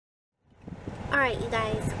Alright, you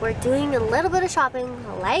guys, we're doing a little bit of shopping.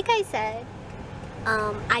 Like I said,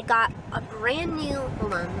 I got a brand new,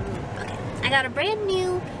 hold on, okay. I got a brand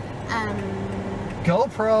new,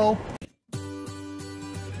 GoPro.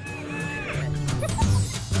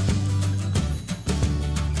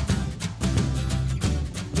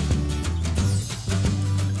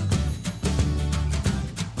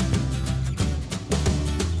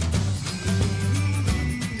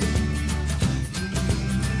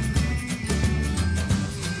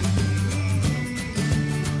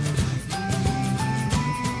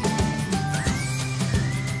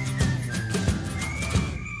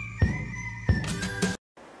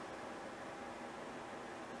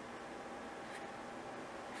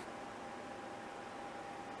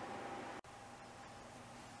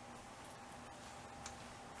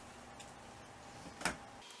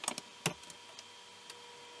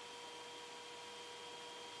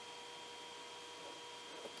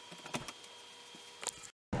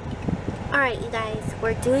 Alright, you guys,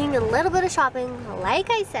 we're doing a little bit of shopping. Like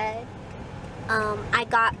I said, I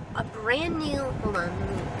got a brand new, hold on,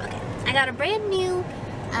 okay. I got a brand new,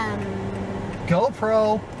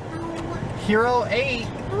 GoPro. Hero 8.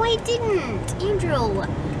 No, I didn't. Andrew,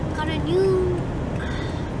 got a new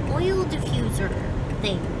oil diffuser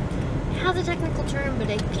thing. It has a technical term, but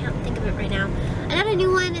I can't think of it right now. I got a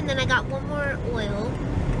new one, and then I got one more oil.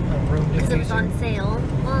 A room diffuser. Because it was on sale.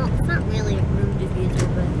 Well, it's not really a room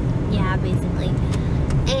diffuser, but yeah, basically.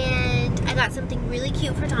 And I got something really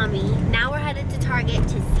cute for Tommy. Now we're headed to Target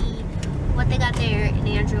to see what they got there. And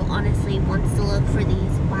Andrew honestly wants to look for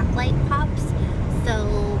these blacklight pops.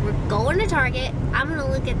 So we're going to Target. I'm going to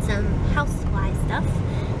look at some house supply stuff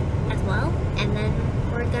as well. And then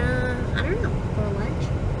we're gonna, I don't know, go to lunch.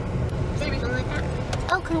 Something like that.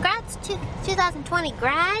 Oh, congrats to 2020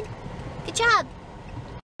 grad. Good job.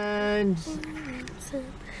 And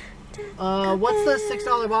what's the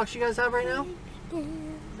 $6 box you guys have right now?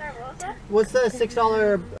 What's the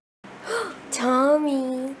 $6?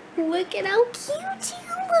 Tommy, look at how cute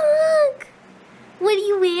you look. What are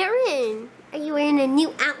you wearing? Are you wearing a new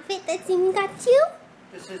outfit that's in got you?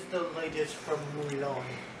 This is the latest from Mulan.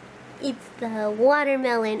 It's the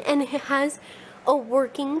watermelon, and it has a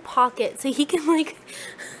working pocket, so he can like,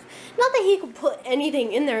 not that he could put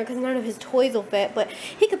anything in there because none of his toys will fit, but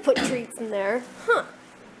he could put treats in there. Huh.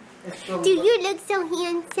 Dude, you look so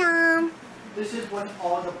handsome. This is what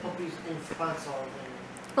all the puppies in STUNTS are in.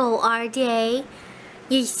 Oh, RJ,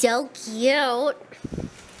 you're so cute.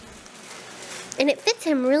 And it fits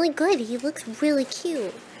him really good. He looks really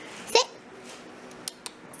cute. Sit.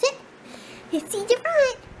 Sit. You see your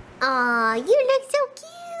front. Aw, you look so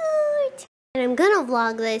cute. And I'm gonna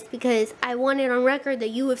vlog this because I want it on record that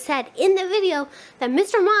you have said in the video that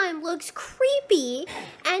Mr. Mime looks creepy.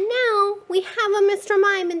 And now we have a Mr.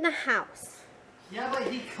 Mime in the house. Yeah, but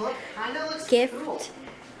he kind of looks Gift cool.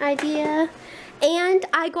 idea. And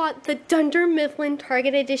I got the Dunder Mifflin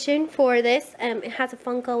Target edition for this. It has a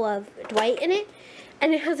Funko of Dwight in it.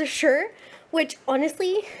 And it has a shirt, which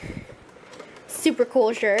honestly, super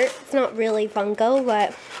cool shirt. It's not really Funko,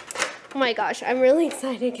 but oh my gosh, I'm really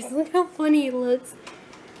excited because look how funny he looks.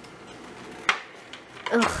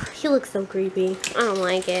 Ugh, he looks so creepy. I don't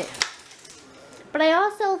like it. But I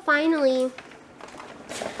also finally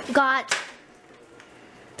got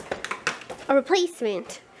a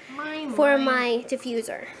replacement for my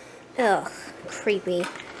diffuser. Ugh, creepy.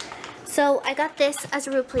 So I got this as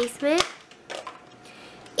a replacement,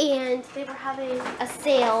 and they were having a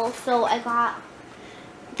sale, so I got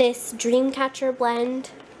this Dreamcatcher blend.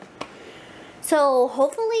 So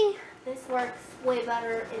hopefully this works way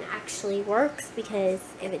better and actually works, because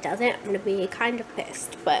if it doesn't, I'm gonna be kind of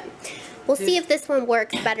pissed, but we'll see if this one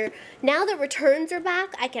works better. Now that returns are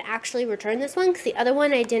back, I can actually return this one, because the other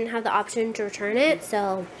one I didn't have the option to return it,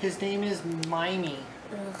 so. His name is Mimey.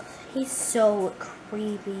 Ugh, he's so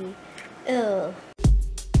creepy. Ugh.